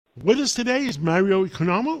With us today is Mario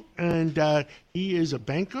Economou, and he is a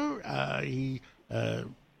banker. He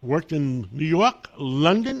worked in New York,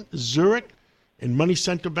 London, Zurich, in money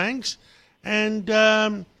center banks,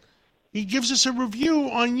 and he gives us a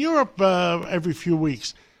review on Europe every few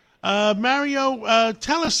weeks. Mario,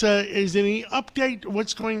 tell us, is there any update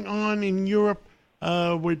what's going on in Europe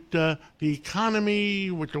with the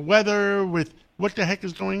economy, with the weather, with what the heck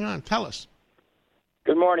is going on? Tell us.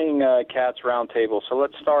 Good morning, Cats Roundtable. So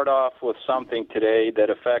let's start off with something today that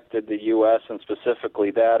affected the U.S. and specifically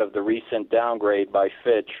that of the recent downgrade by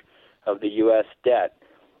Fitch of the U.S. debt.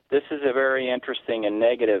 This is a very interesting and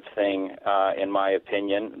negative thing, in my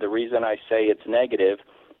opinion. The reason I say it's negative,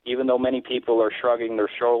 even though many people are shrugging their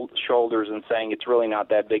shoulders and saying it's really not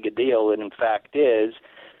that big a deal, it in fact is,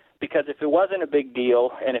 because if it wasn't a big deal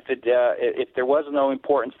and if there was no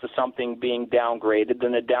importance to something being downgraded,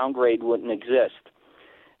 then a downgrade wouldn't exist.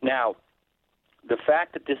 Now, the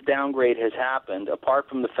fact that this downgrade has happened, apart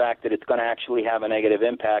from the fact that it's going to actually have a negative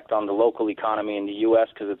impact on the local economy in the U.S.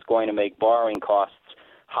 because it's going to make borrowing costs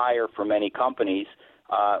higher for many companies,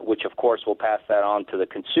 which of course will pass that on to the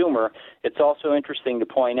consumer, it's also interesting to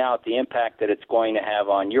point out the impact that it's going to have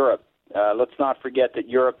on Europe. Let's not forget that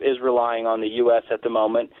Europe is relying on the U.S. at the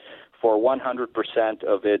moment for 100%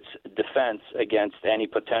 of its defense against any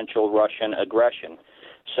potential Russian aggression.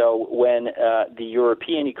 So when the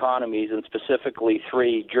European economies, and specifically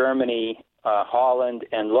three, Germany, Holland,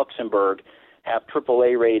 and Luxembourg, have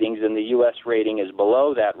AAA ratings and the U.S. rating is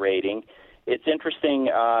below that rating, it's interesting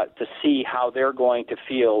to see how they're going to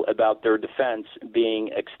feel about their defense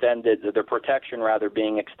being extended, their protection rather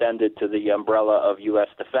being extended to the umbrella of U.S.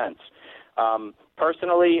 defense.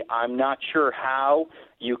 Personally, I'm not sure how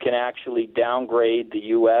you can actually downgrade the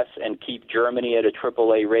U.S. and keep Germany at a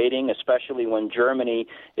AAA rating, especially when Germany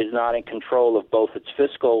is not in control of both its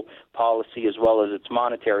fiscal policy as well as its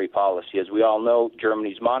monetary policy. As we all know,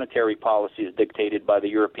 Germany's monetary policy is dictated by the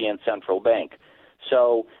European Central Bank.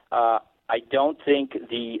 So I don't think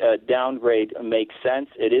the downgrade makes sense.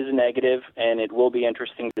 It is negative, and it will be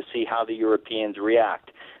interesting to see how the Europeans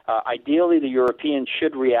react. Ideally, the Europeans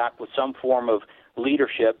should react with some form of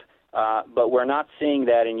leadership, but we're not seeing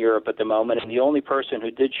that in Europe at the moment. And the only person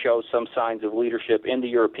who did show some signs of leadership in the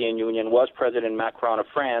European Union was President Macron of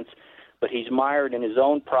France, but he's mired in his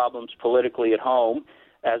own problems politically at home,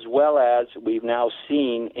 as well as we've now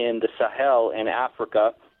seen in the Sahel in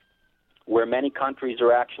Africa, where many countries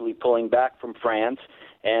are actually pulling back from France.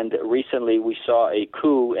 And recently we saw a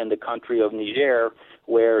coup in the country of Niger,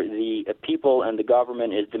 where the people and the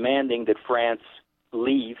government is demanding that France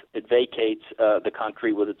leave, it vacates the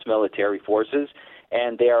country with its military forces,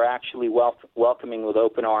 and they are actually welcoming with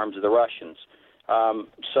open arms the Russians.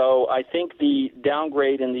 So I think the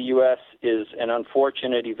downgrade in the U.S. is an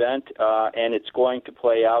unfortunate event, and it's going to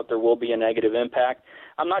play out. There will be a negative impact.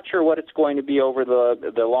 I'm not sure what it's going to be over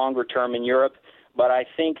the longer term in Europe, but I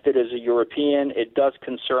think that as a European, it does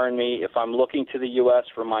concern me if I'm looking to the U.S.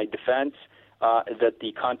 for my defense, that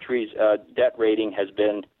the country's debt rating has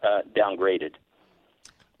been downgraded.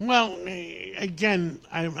 Well, again,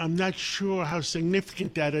 I'm not sure how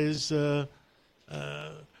significant that is.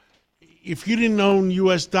 If you didn't own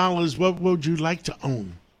U.S. dollars, what would you like to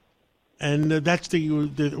own? And that's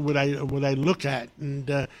what I look at.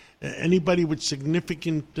 And anybody with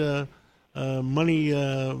significant money,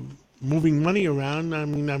 moving money around. I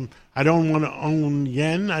mean, I don't want to own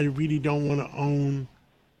yen. I really don't want to own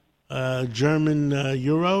German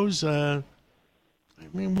euros.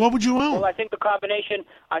 I mean, what would you own? Well, I think the combination.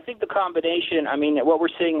 I mean, what we're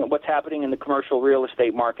seeing, what's happening in the commercial real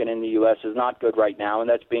estate market in the U.S. is not good right now, and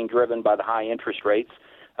that's being driven by the high interest rates.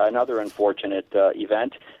 Another unfortunate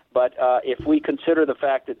event. But if we consider the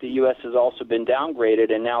fact that the U.S. has also been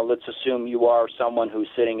downgraded, and now let's assume you are someone who's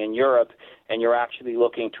sitting in Europe and you're actually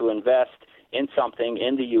looking to invest in something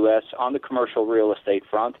in the U.S. on the commercial real estate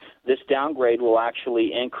front, this downgrade will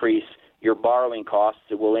actually increase your borrowing costs.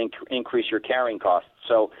 It will increase your carrying costs.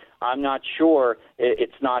 So I'm not sure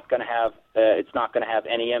it's not going to have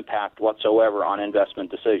any impact whatsoever on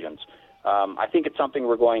investment decisions. I think it's something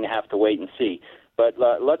we're going to have to wait and see. But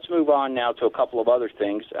let's move on now to a couple of other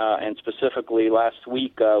things. And specifically, last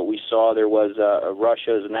week we saw there was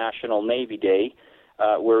Russia's National Navy Day,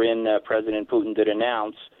 wherein President Putin did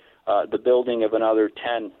announce the building of another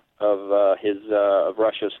 10 of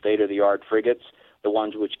Russia's state-of-the-art frigates, the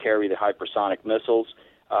ones which carry the hypersonic missiles.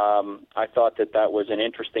 I thought that was an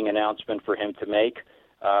interesting announcement for him to make.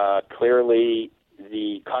 Clearly,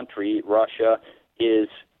 the country, Russia, is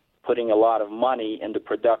putting a lot of money in the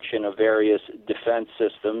production of various defense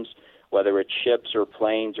systems, whether it's ships or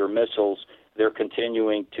planes or missiles, they're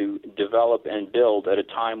continuing to develop and build at a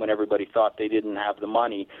time when everybody thought they didn't have the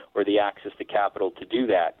money or the access to capital to do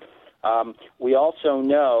that. We also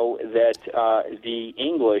know that the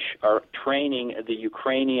English are training the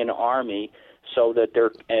Ukrainian army so that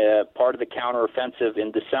their part of the counteroffensive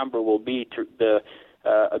in December will be the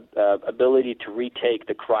ability to retake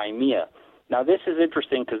the Crimea. Now, this is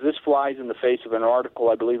interesting because this flies in the face of an article,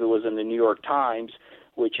 I believe it was in the New York Times,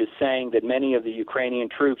 which is saying that many of the Ukrainian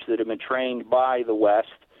troops that have been trained by the West,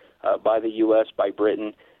 by the U.S., by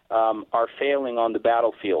Britain, are failing on the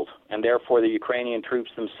battlefield, and therefore the Ukrainian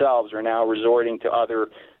troops themselves are now resorting to other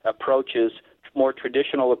approaches, more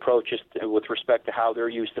traditional approaches with respect to how they're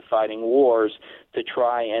used to fighting wars, to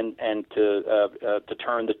try and to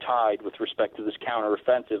turn the tide with respect to this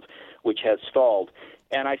counteroffensive, which has stalled.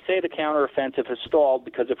 And I say the counteroffensive has stalled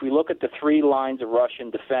because if we look at the three lines of Russian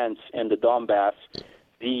defense in the Donbass,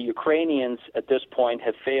 the Ukrainians at this point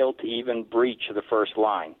have failed to even breach the first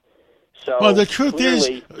line. So well, the truth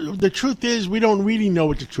is, we don't really know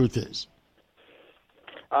what the truth is.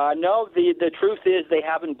 No, the truth is they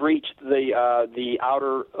haven't breached the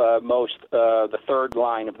outermost, the third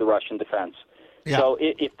line of the Russian defense. Yeah. So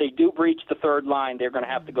if they do breach the third line, they're going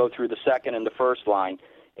to have to go through the second and the first line.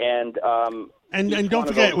 And don't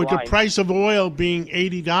forget, with the price of oil being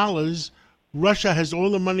 $80, Russia has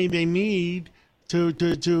all the money they need to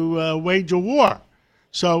wage a war.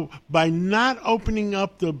 So by not opening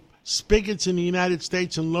up the spigots in the United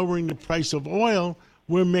States and lowering the price of oil,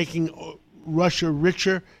 we're making Russia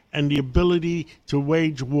richer and the ability to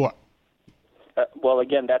wage war. Well,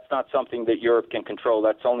 again, that's not something that Europe can control.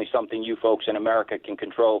 That's only something you folks in America can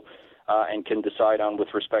control and can decide on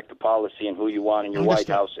with respect to policy and who you want in your White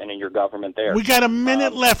House and in your government there. We got a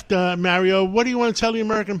minute left, Mario. What do you want to tell the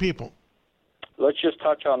American people? Let's just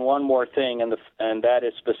touch on one more thing, and that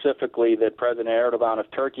is specifically that President Erdogan of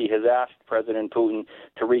Turkey has asked President Putin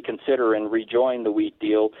to reconsider and rejoin the wheat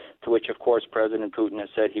deal, to which, of course, President Putin has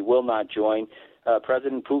said he will not join.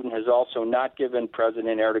 President Putin has also not given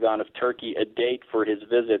President Erdogan of Turkey a date for his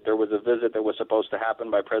visit. There was a visit that was supposed to happen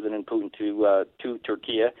by President Putin to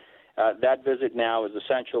Turkey. That visit now is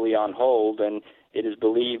essentially on hold, and it is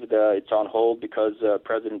believed it's on hold because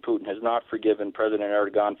President Putin has not forgiven President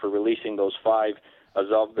Erdogan for releasing those 5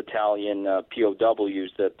 Azov Battalion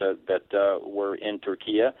POWs that were in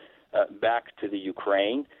Turkey back to the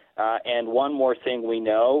Ukraine. And one more thing we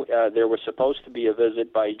know, there was supposed to be a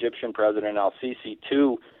visit by Egyptian President al-Sisi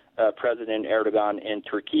to President Erdogan in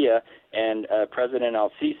Turkey, and President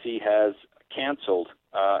al-Sisi has canceled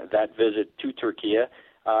that visit to Turkey.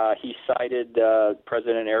 He cited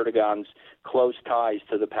President Erdogan's close ties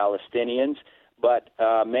to the Palestinians, but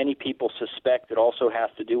many people suspect it also has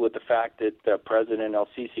to do with the fact that President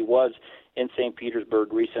el-Sisi was in St.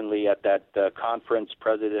 Petersburg recently at that conference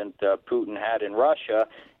President Putin had in Russia,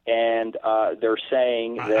 and they're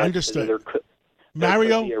saying that there could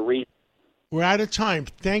be a reason. We're out of time.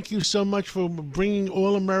 Thank you so much for bringing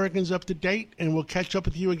all Americans up to date, and we'll catch up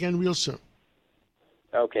with you again real soon.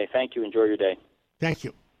 Okay, thank you. Enjoy your day. Thank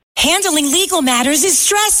you. Handling legal matters is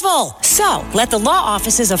stressful. So, let the law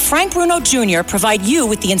offices of Frank Bruno Jr. provide you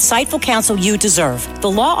with the insightful counsel you deserve.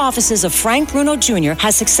 The law offices of Frank Bruno Jr.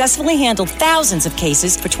 has successfully handled thousands of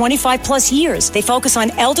cases for 25 plus years. They focus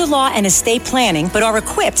on elder law and estate planning, but are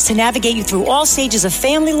equipped to navigate you through all stages of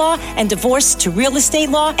family law and divorce to real estate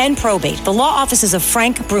law and probate. The law offices of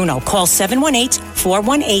Frank Bruno. Call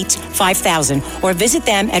 718-418-5000 or visit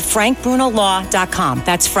them at frankbrunolaw.com.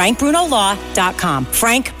 That's frankbrunolaw.com.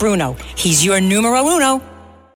 Frank Bruno. He's your numero uno.